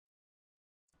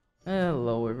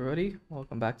Hello everybody,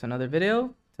 welcome back to another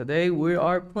video. Today we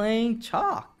are playing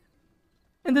Chalk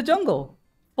in the jungle,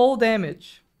 full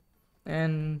damage.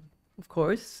 And of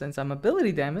course, since I'm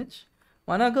ability damage,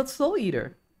 why not go Soul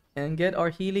Eater and get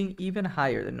our healing even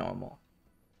higher than normal.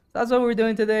 So that's what we're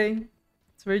doing today.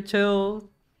 It's very chill,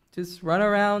 just run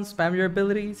around, spam your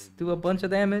abilities, do a bunch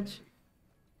of damage.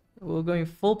 We're going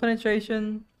full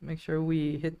penetration, make sure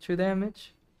we hit true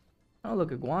damage. Oh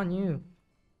look at Guan Yu.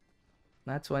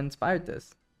 That's what inspired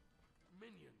this.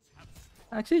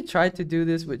 I actually tried to do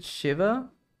this with Shiva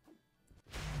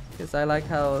because I like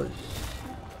how.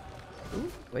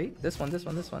 Ooh, wait, this one.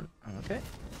 Okay.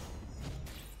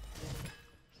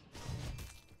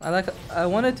 I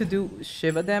wanted to do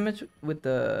Shiva damage with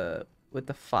the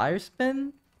fire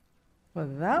spin,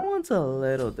 but that one's a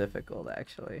little difficult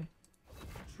actually.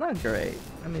 It's not great,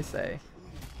 let me say.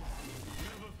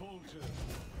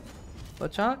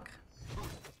 But Chalk,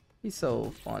 he's so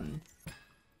fun.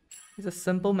 He's a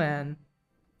simple man.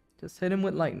 Just hit him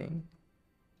with lightning.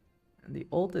 And the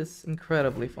ult is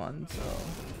incredibly fun, so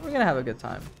we're gonna have a good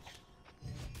time,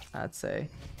 I'd say.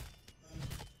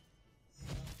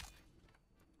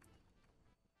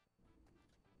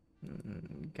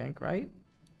 Gank right?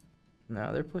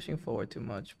 No, they're pushing forward too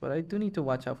much, but I do need to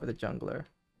watch out for the jungler,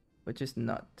 which is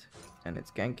Nut, and it's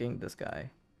ganking this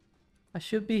guy. I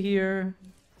should be here,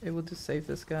 able to save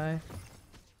this guy.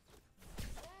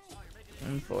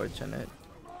 Unfortunate.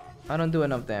 I don't do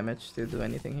enough damage to do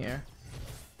anything here.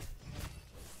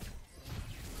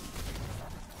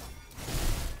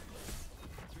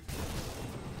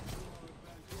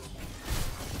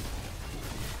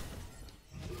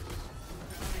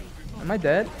 Am I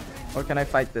dead? Or can I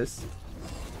fight this?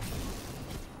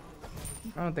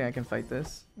 I don't think I can fight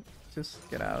this. Just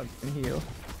get out and heal.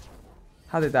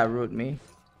 How did that root me?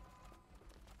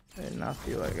 I did not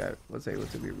feel like I was able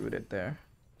to be rooted there.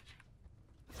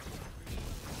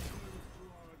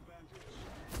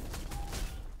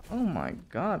 Oh my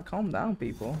god, calm down,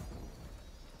 people.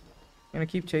 Gonna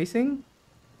keep chasing?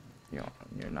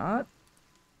 You're not?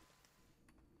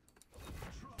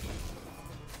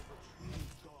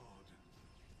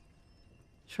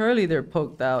 Surely they're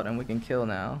poked out and we can kill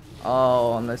now.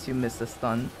 Oh, unless you miss the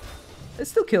stun.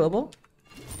 It's still killable.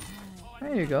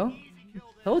 There you go.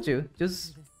 Told you.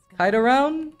 Just kite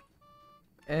around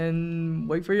and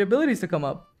wait for your abilities to come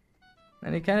up.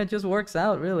 And it kind of just works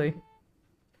out, really.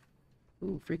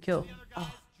 Ooh, free kill.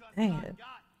 Oh, dang it.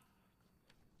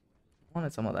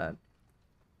 Wanted some of that.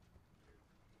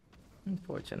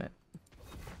 Unfortunate.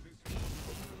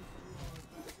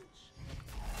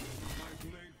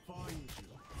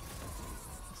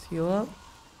 Let's heal up.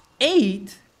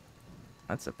 8?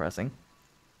 That's depressing.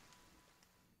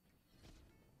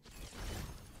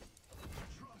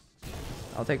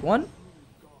 I'll take 1.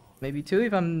 Maybe 2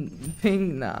 if I'm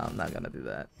being... Nah, I'm not gonna do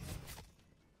that.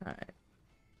 Alright.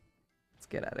 Let's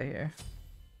get out of here.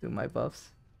 Do my buffs.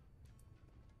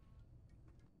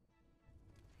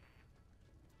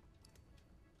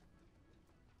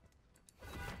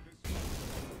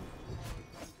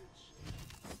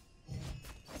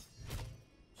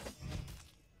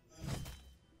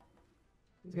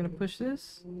 He's gonna push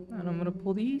this, and I'm gonna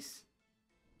pull these.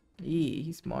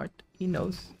 He's smart. He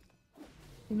knows.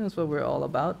 He knows what we're all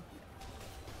about.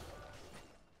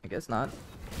 I guess not.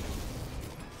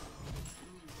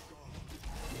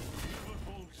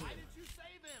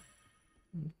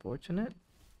 Unfortunate.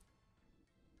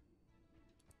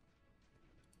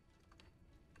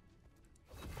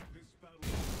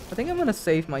 I think I'm gonna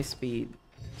save my speed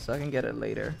so I can get it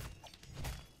later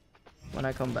when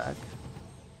I come back.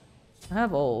 I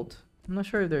have ult. I'm not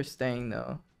sure if they're staying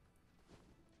though.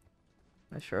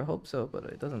 I sure hope so, but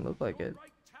it doesn't look like it.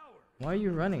 Why are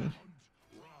you running?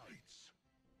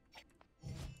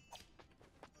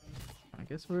 I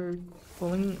guess we're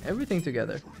pulling everything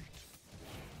together.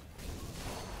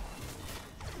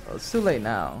 Oh, it's too late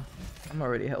now. I'm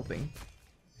already helping.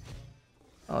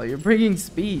 Oh, you're bringing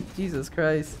speed. Jesus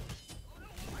Christ.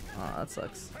 Oh, that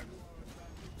sucks.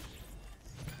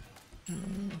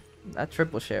 That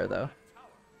triple share though.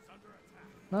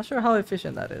 Not sure how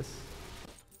efficient that is.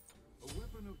 A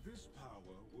weapon of this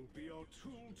power will be our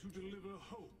tool to deliver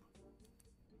hope.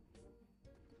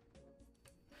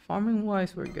 Farming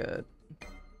wise, we're good.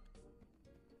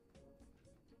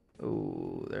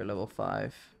 Ooh, they're level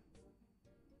 5.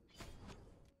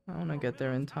 I want to get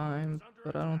there in time,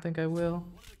 but I don't think I will.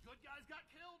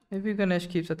 Maybe Ganesh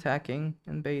keeps attacking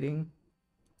and baiting.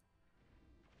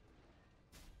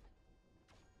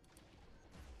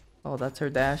 Oh, that's her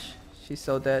dash. She's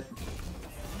so dead.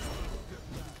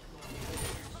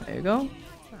 There you go.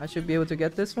 I should be able to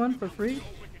get this one for free.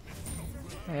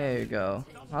 There you go.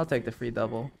 I'll take the free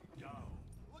double.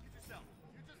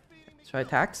 Try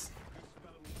tax?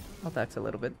 I'll tax a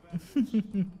little bit.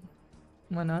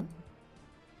 Why not?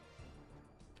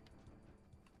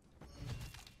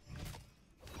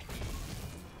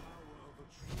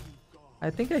 I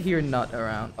think I hear nut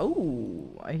around.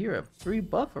 Oh, I hear a free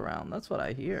buff around. That's what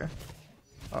I hear.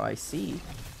 Or I see.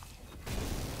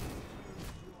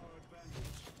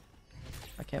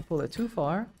 I can't pull it too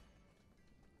far.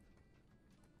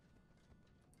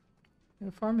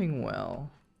 You're farming well.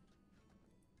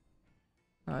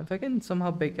 If I can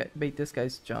somehow bait this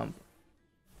guy's jump.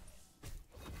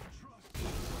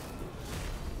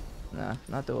 Nah,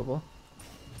 not doable.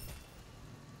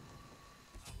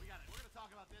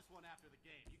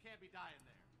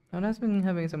 Has been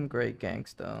having some great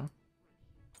ganks though.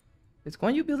 Is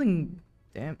Guan Yu building?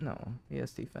 Damn, no, he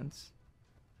has defense.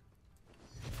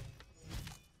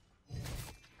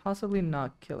 Possibly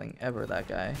not killing ever that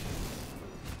guy.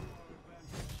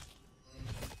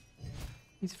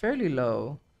 He's fairly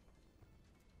low.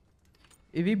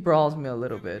 If he brawls me a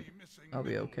little bit, I'll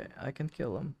be okay. I can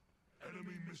kill him.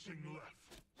 Enemy missing left.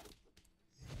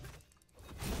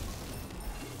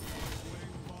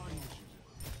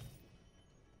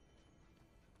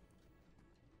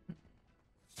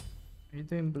 Are you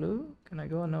doing blue? Can I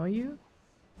go annoy you?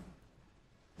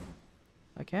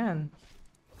 I can.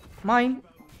 Mine!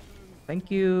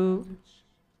 Thank you!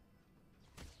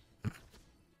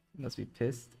 Must be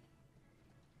pissed.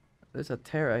 There's a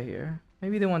Terra here.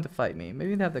 Maybe they want to fight me.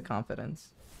 Maybe they have the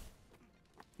confidence.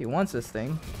 He wants this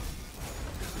thing.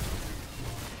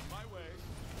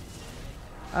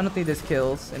 I don't think this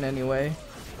kills in any way.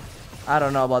 I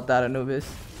don't know about that, Anubis.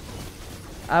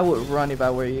 I would run if I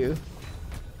were you.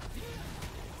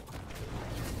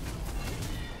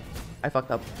 I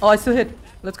fucked up. Oh, I still hit.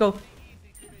 Let's go.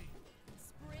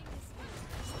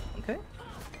 Okay.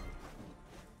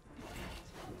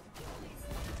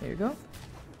 There you go.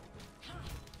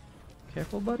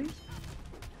 Careful, buddy.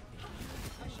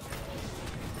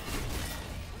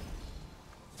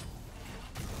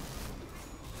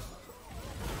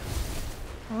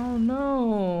 Oh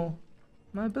no.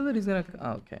 My ability's gonna...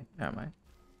 Oh, okay, never mind.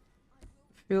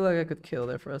 I feel like I could kill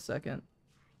there for a second.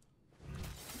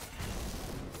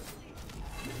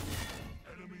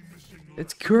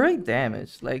 It's great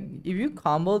damage. Like, if you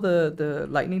combo the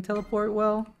lightning teleport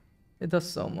well, it does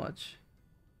so much.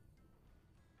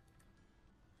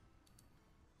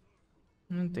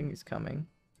 I don't think he's coming.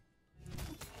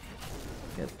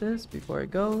 Get this before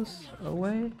it goes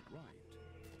away.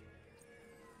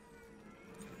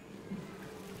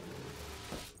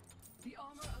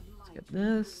 Let's get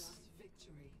this.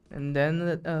 And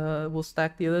then we'll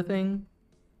stack the other thing.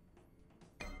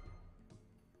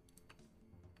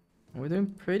 We're doing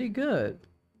pretty good.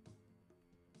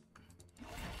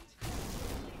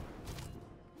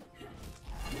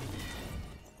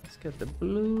 Let's get the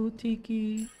blue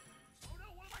Tiki.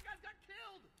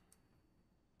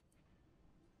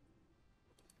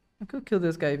 I could kill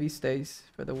this guy if he stays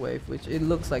for the wave, which it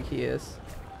looks like he is.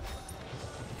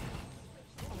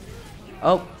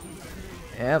 Oh.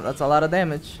 Yeah, that's a lot of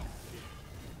damage.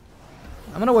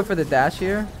 I'm gonna wait for the dash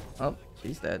here. Oh,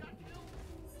 she's dead.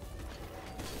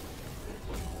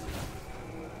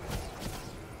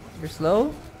 You're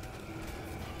slow?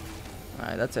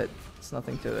 Alright, that's it. It's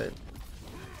nothing to it.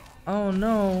 Oh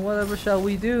no, whatever shall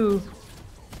we do?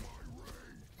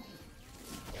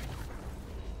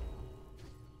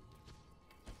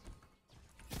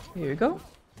 Here you go.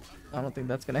 I don't think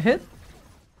that's gonna hit.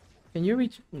 Can you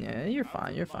reach? Yeah, you're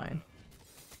fine, you're fine.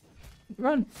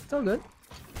 Run, it's all good.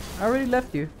 I already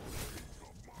left you.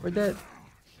 We're dead.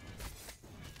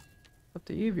 Up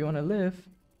to you if you wanna live.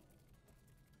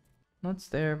 Not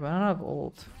there, but I don't have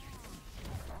ult.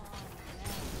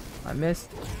 I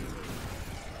missed.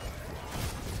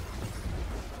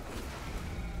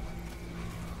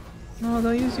 No,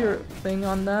 don't use your thing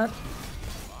on that.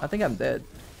 I think I'm dead.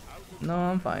 No,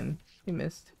 I'm fine. He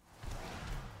missed.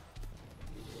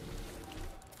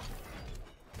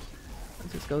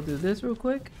 Let's just go do this real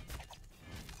quick.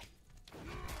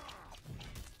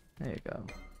 There you go.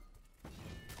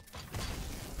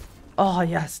 Oh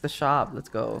yes, the shop. Let's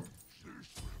go.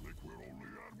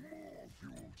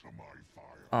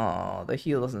 Oh, the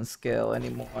heal doesn't scale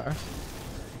anymore.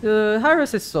 The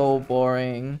Hyros is so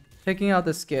boring. Taking out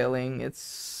the scaling, it's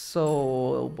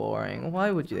so boring.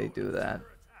 Why would they do that?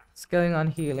 Scaling on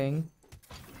healing.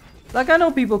 Like, I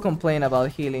know people complain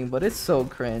about healing, but it's so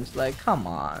cringe. Like, come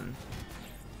on.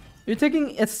 You're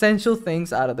taking essential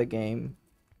things out of the game.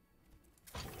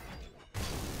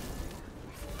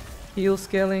 Heal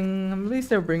scaling, at least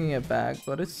they're bringing it back,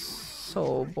 but it's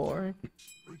So boring.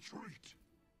 Retreat.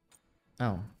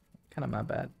 Oh, kind of my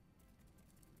bad.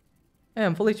 Hey,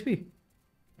 I'm full HP.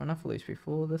 Or not full HP,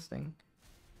 full this thing.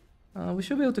 We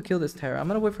should be able to kill this Terra. I'm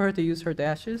gonna wait for her to use her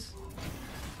dashes.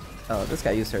 Oh, this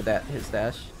guy used his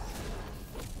dash.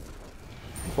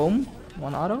 Boom.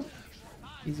 One auto.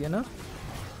 Easy enough.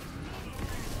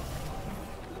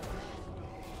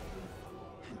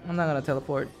 I'm not gonna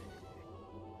teleport.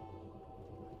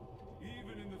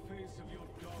 Even in the face of your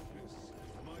darkness,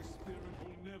 my spirit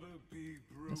will never be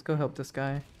broken. Let's go help this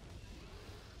guy.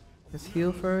 Let's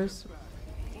heal first.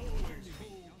 Always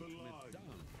hold the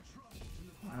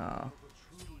line. Oh.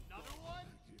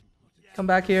 Come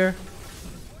back here.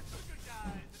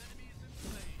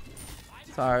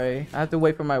 Sorry, I have to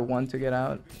wait for my one to get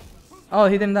out. Oh,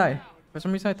 he didn't die. For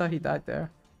some reason I thought he died there.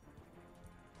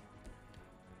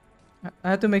 I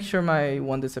had to make sure my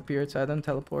one disappeared so I didn't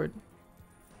teleport.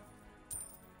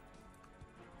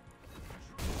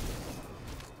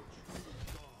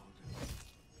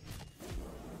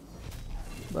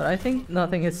 But I think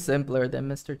nothing is simpler than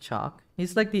Mr. Chalk.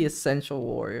 He's like the essential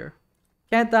warrior.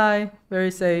 Can't die, very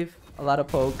safe, a lot of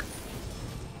poke.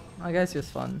 I guess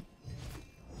just fun.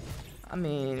 I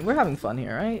mean, we're having fun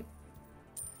here, right?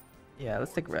 Yeah,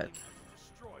 let's take red.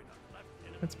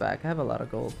 It's back. I have a lot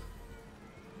of gold.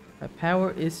 My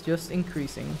power is just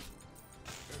increasing.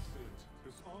 Excellent.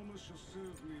 This armor shall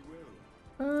serve me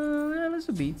well. Yeah, let's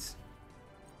do beats.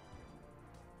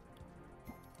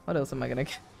 What else am I gonna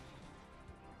get?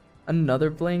 Another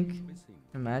blink?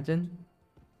 Imagine.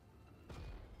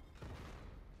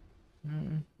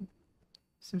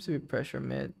 Seems to be pressure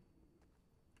mid.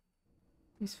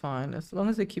 He's fine as long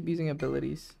as they keep using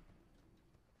abilities.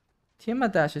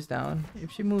 Tiamat dashes down.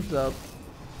 If she moves up.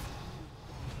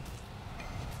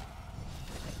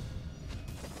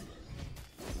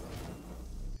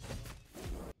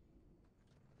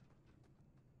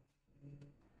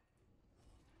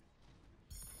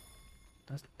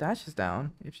 Dash is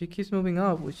down. If she keeps moving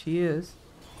up, which she is,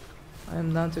 I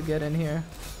am down to get in here.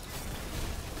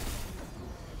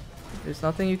 There's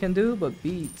nothing you can do but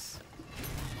beats.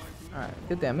 Alright,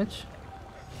 good damage.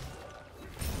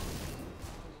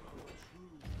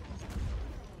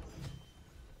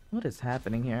 What is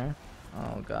happening here?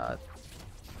 Oh god.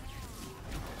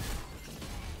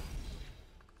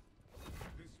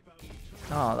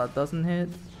 Oh, that doesn't hit.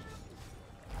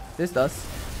 This does.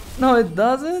 No, it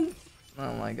doesn't?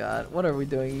 Oh my god. What are we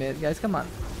doing mid? Guys, come on.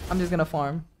 I'm just gonna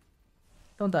farm.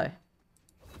 Don't die.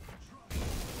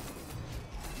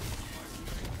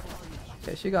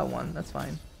 Okay, she got one. That's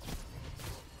fine.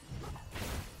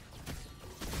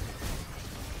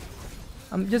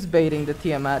 I'm just baiting the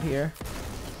Tiamat here.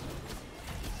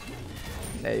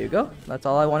 There you go. That's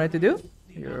all I wanted to do.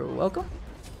 You're welcome.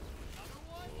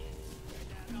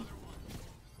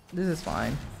 This is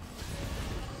fine.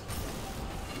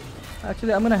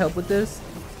 Actually, I'm gonna help with this.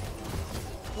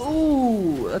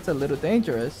 Ooh, that's a little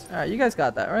dangerous. Alright, you guys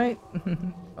got that, right?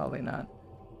 Probably not.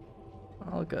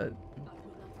 All good.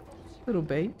 Little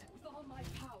bait.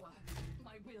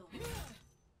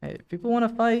 Hey, if people want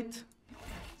to fight,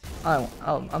 I'm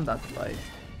down to fight.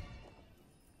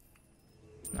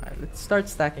 Alright, let's start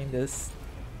stacking this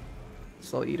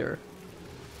Soul Eater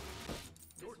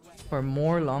for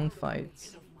more long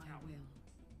fights.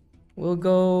 We'll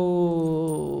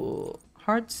go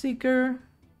Heartseeker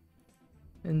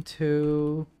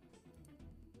into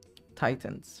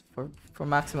Titans for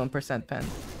maximum percent pen.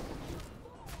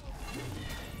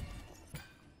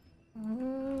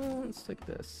 Let's take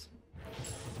this.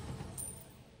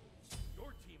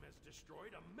 Your team has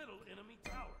destroyed a middle enemy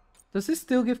tower. Does this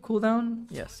still give cooldown?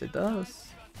 Yes, it does.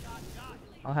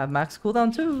 I'll have max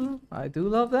cooldown too. I do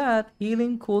love that.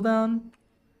 Healing, cooldown,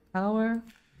 power.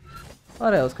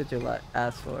 What else could you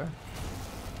ask for?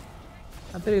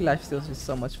 Ability lifesteal is just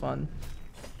so much fun.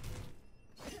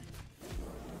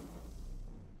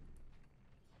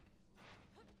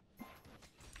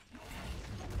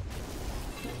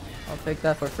 I'll take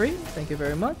that for free. Thank you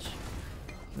very much.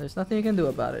 There's nothing you can do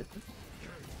about it.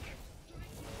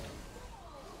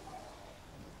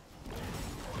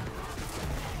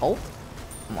 Ult.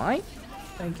 Mine.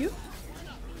 Thank you.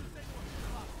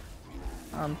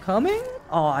 I'm coming.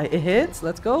 Oh, it hits.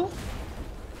 Let's go.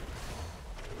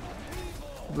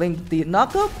 Blink the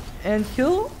knockup and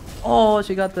kill. Oh,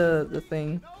 she got the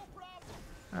thing.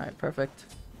 Alright, perfect.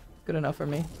 Good enough for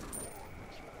me.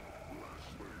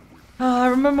 I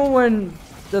remember when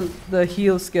the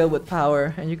heal skill with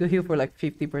power and you could heal for like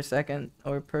 50 per second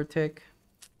or per tick.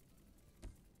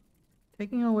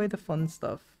 Taking away the fun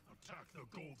stuff. Attack the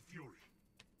Gold Fury.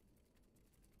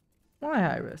 Why,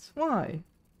 Iris? Why?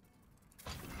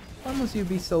 Why must you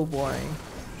be so boring?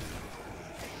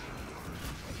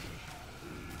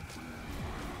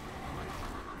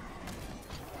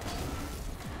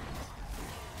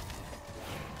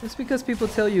 Just because people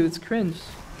tell you it's cringe.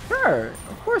 Sure,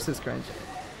 of course it's cringe.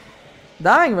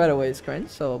 Dying right away is cringe,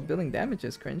 so building damage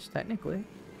is cringe, technically.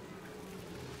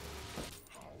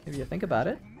 If you think about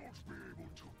it.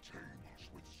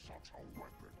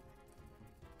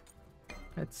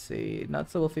 Let's see,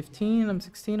 Nuts level 15, I'm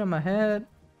 16 on my head.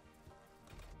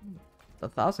 It's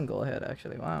 1,000 gold ahead,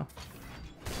 actually, wow.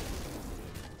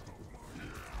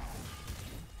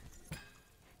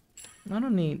 I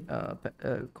don't need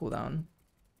cooldown.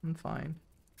 I'm fine.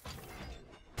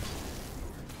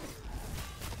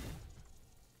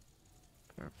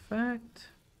 Perfect.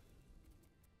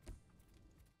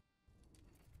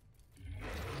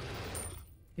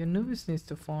 Yeah, Anubis needs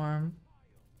to farm.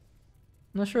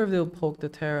 I'm not sure if they'll poke the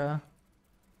Terra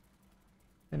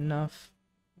enough.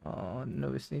 Oh,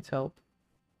 Anubis needs help.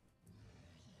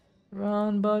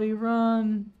 Run, buddy,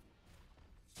 run.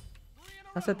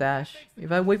 That's a dash.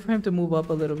 If I wait for him to move up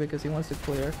a little bit because he wants to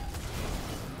clear.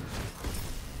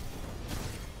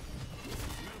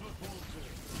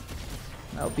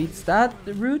 Now beats that,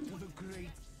 the root.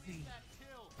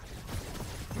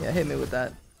 Yeah, hit me with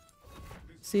that.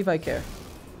 See if I care.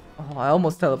 Oh, I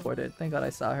almost teleported. Thank God I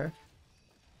saw her.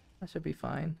 That should be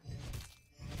fine.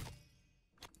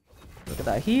 Look at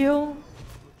that heal.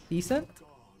 Decent.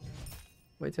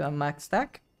 Wait till I'm max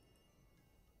stack.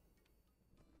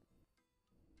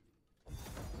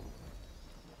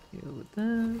 Heal with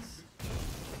this.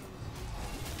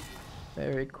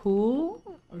 Very cool.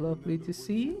 Lovely to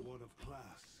see.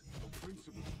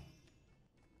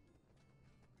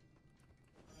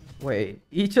 Wait,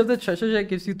 each of the treasure chest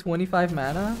gives you 25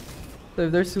 mana? So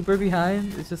if they're super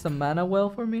behind, it's just a mana well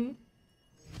for me?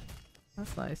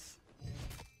 That's nice.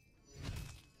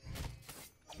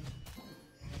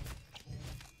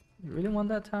 You really want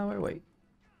that tower? Wait.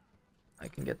 I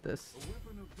can get this.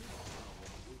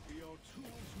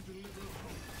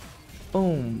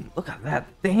 Boom. Look at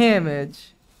that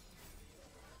damage.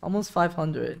 Almost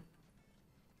 500.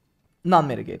 Not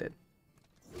mitigated.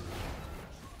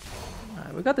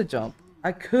 Alright, we got the jump.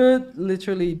 I could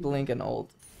literally blink and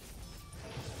ult.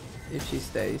 If she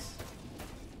stays.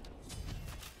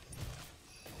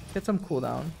 Get some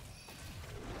cooldown.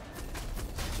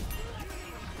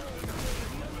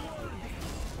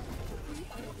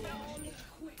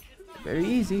 Very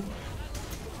easy.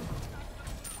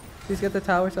 Please get the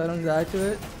tower so I don't die to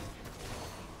it.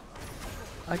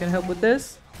 I can help with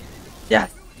this.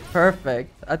 Yes!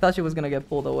 Perfect. I thought she was gonna get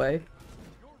pulled away.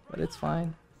 But it's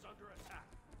fine.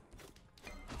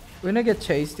 We're gonna get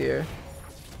chased here.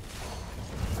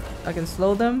 I can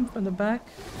slow them from the back.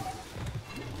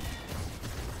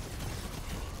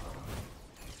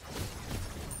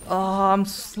 Oh, I'm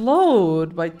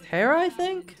slowed by Terra, I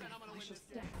think?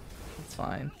 It's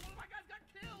fine.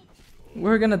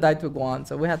 We're gonna die to Guan,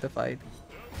 so we have to fight.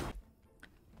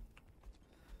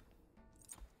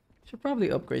 Should probably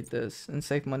upgrade this and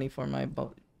save money for my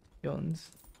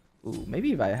bones. Ooh,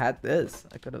 maybe if I had this,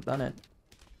 I could have done it.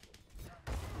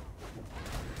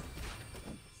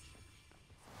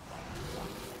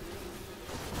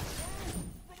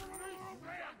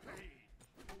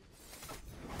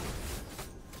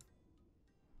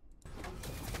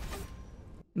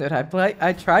 Did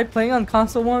I tried playing on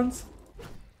console once?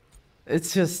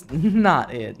 It's just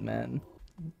not it, man.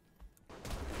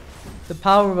 The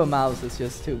power of a mouse is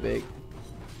just too big.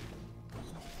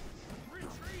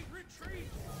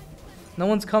 No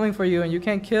one's coming for you and you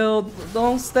can't kill.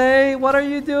 Don't stay. What are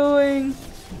you doing?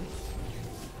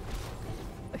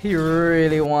 He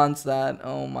really wants that.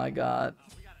 Oh my god.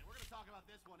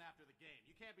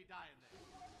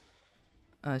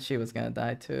 She was gonna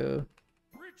die too.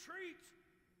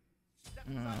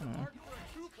 No.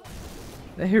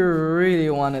 They really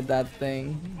wanted that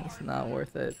thing. It's not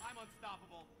worth it.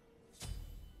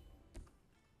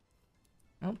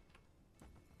 Oh.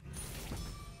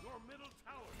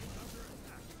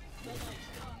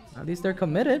 At least they're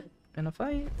committed in a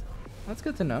fight. That's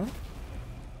good to know.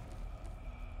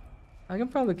 I can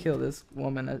probably kill this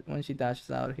woman when she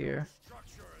dashes out here.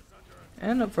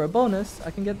 And for a bonus,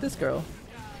 I can get this girl.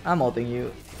 I'm ulting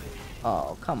you.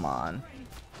 Oh, come on.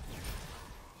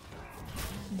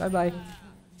 Bye-bye.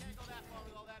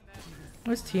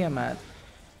 Where's TM at?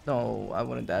 No, I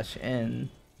wouldn't dash in.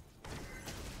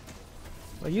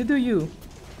 Well, you do you.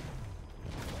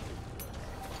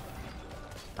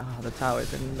 Ah, the tower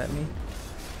didn't let me.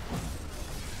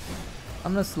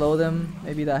 I'm gonna slow them.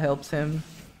 Maybe that helps him.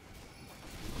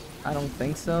 I don't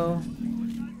think so.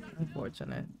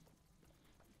 Unfortunate.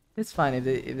 It's fine if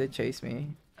they chase me.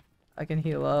 I can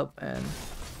heal up and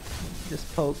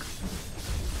just poke.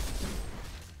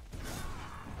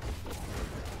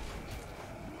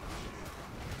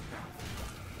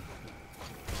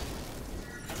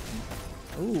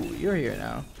 Ooh, you're here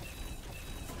now.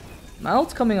 My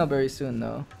ult's coming up very soon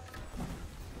though.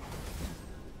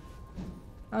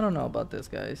 I don't know about this,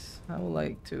 guys. I would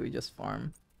like to just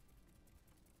farm.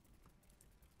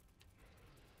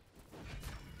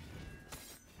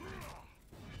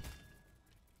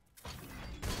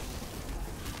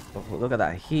 Oh, look at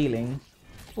that healing.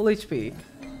 Full HP.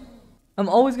 I'm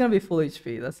always gonna be full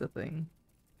HP, that's the thing.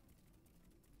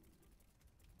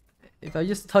 If I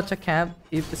just touch a camp,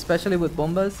 especially with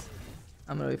bombas,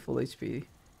 I'm gonna be full HP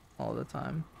all the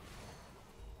time.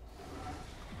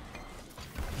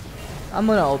 I'm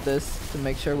gonna ult this to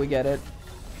make sure we get it.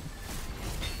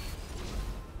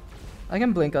 I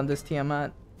can blink on this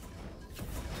Tiamat.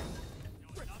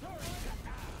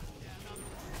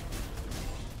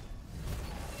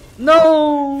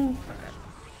 No!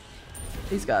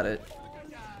 He's got it.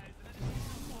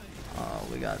 Oh,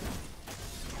 we got it.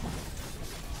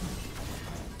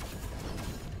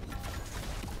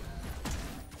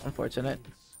 Unfortunate.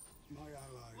 My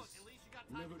allies.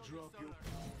 Never drop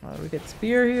your We get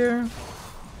spear here.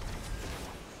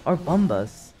 Or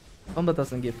bombas. Bomba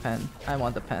doesn't give pen. I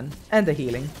want the pen. And the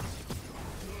healing.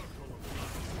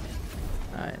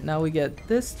 Alright, now we get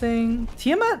this thing.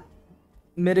 Tiamat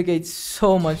mitigates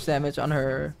so much damage on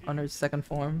her second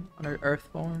form, on her earth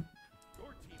form.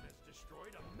 Your team has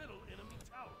destroyed a middle enemy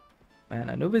tower. Man,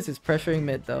 Anubis is pressuring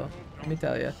mid though. Let me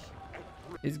tell you.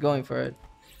 He's going for it.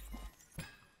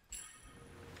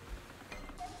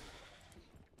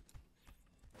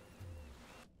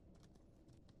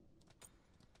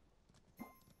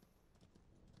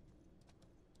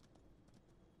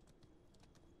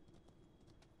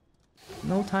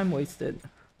 No time wasted.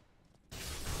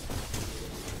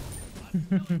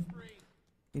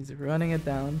 He's running it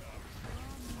down.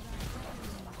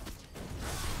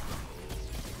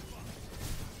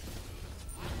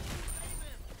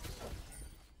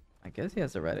 I guess he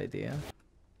has the right idea.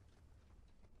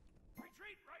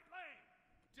 Retreat right lane.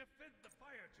 Defend the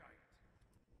fire giant.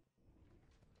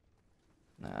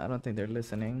 Nah, I don't think they're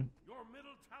listening. Your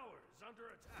middle tower is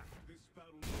under attack. this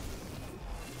battle.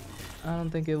 I don't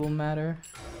think it will matter.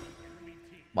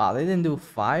 Wow, they didn't do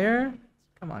fire?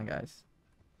 Come on, guys.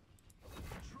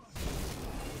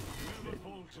 Never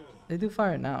falter. They do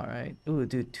fire now, right? Ooh,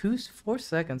 dude, 4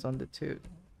 seconds on the 2.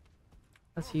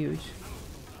 That's huge.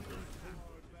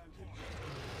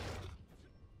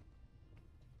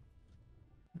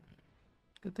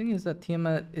 Good thing is that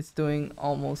Tiamat is doing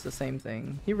almost the same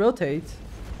thing. He rotates.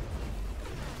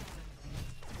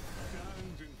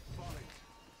 Stand and fight.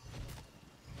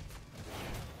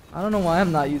 I don't know why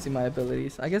I'm not using my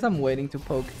abilities. I guess I'm waiting to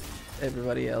poke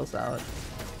everybody else out.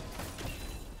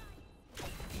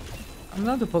 I'm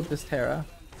down to poke this Terra.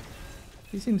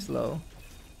 He seems low.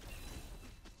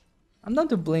 I'm down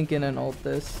to blink in and ult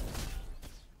this.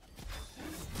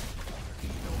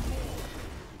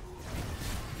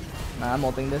 Nah, I'm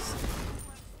ulting this.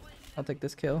 I'll take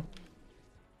this kill.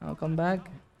 I'll come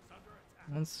back.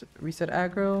 Once reset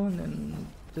aggro and then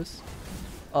just...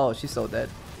 Oh, she's so dead.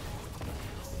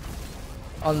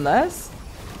 Unless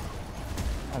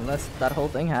that whole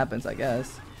thing happens, I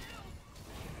guess.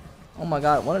 Oh my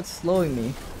god, what is slowing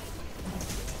me?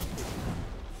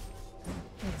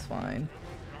 That's fine.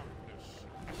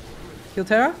 Kill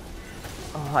Terra?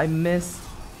 Oh, I missed.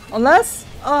 Unless...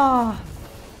 Ah!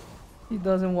 He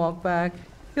doesn't walk back.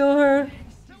 Kill her!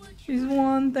 She's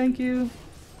won, thank you.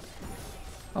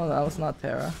 Oh, that was not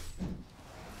Terra.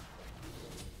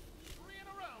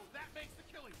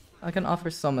 I can offer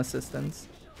some assistance.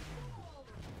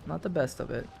 Not the best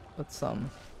of it, but some.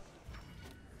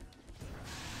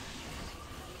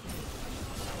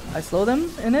 I slow them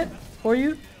in it for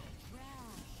you.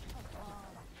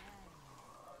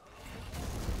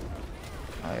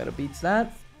 I gotta beat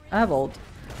that. I have ult.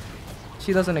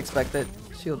 She doesn't expect it.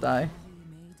 She'll die.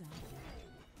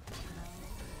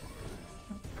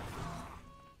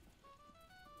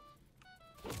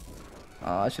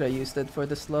 Oh, I should have used it for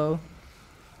the slow.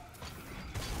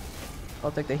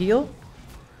 I'll take the heal.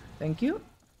 Thank you.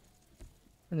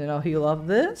 And then I'll heal off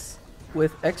this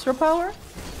with extra power.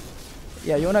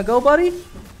 Yeah, you wanna go, buddy?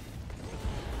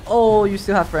 Oh, you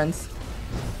still have friends.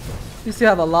 You still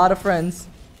have a lot of friends.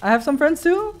 I have some friends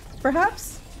too,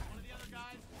 perhaps?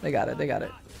 They got it, they got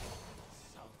it.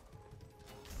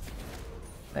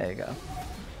 There you go.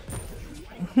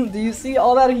 Do you see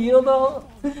all that heal though?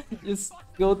 Just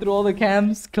go through all the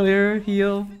camps, clear,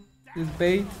 heal, just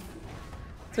bait.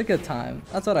 It's a good time.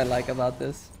 That's what I like about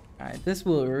this. Alright, this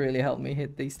will really help me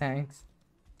hit these tanks.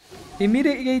 He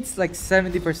mitigates like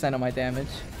 70% of my damage.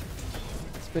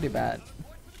 It's pretty bad.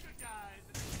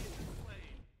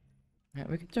 Yeah,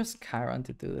 we could just Chiron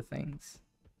to do the things.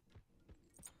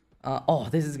 Oh,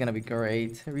 this is gonna be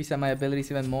great. Reset my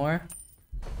abilities even more.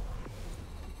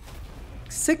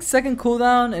 6-second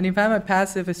cooldown, and if I have my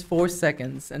passive is 4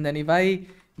 seconds. And then if I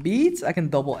beat, I can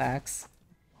double axe.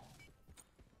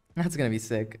 That's gonna be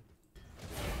sick.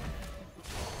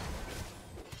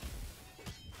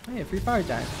 Hey, free fire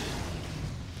giant.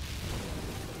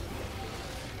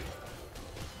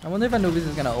 I wonder if Anubis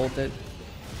is gonna ult it.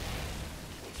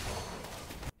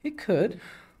 He could.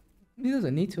 He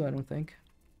doesn't need to, I don't think.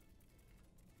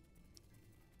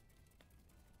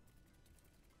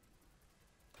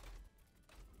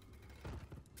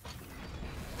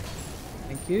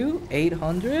 Thank you.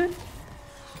 800.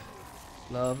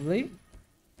 Lovely.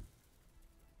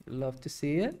 Love to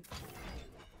see it.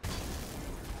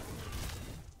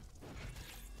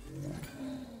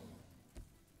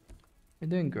 We're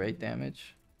doing great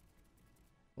damage.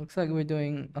 Looks like we're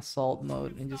doing assault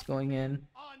mode and just going in.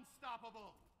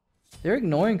 They're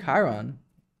ignoring Chiron.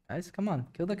 Guys, come on.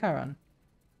 Kill the Chiron.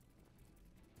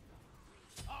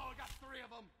 Oh, I got 3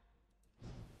 of them.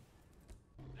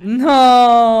 No!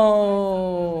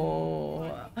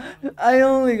 I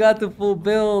only got the full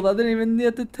build. I didn't even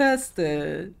get to test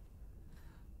it.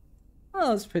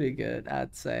 Oh, it's pretty good,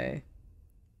 I'd say.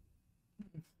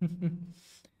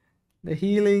 The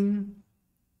healing.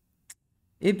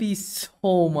 It'd be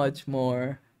so much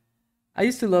more. I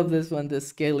used to love this when the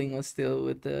scaling was still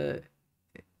with the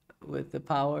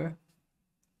power.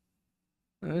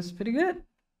 It was pretty good.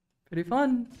 Pretty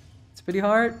fun. It's pretty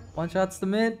hard. One shots the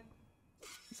mid.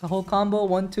 It's a whole combo.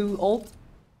 1-2 ult.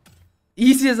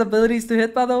 Easiest abilities to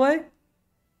hit, by the way.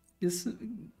 Just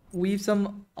weave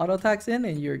some auto attacks in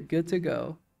and you're good to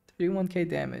go. 31k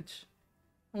damage.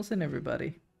 We'll send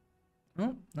everybody.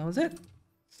 Oh, that was it.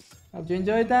 Hope you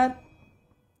enjoyed that.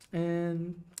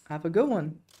 And have a good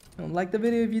one. Like the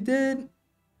video if you did.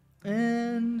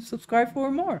 And subscribe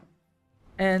for more.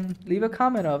 And leave a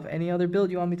comment of any other build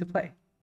you want me to play.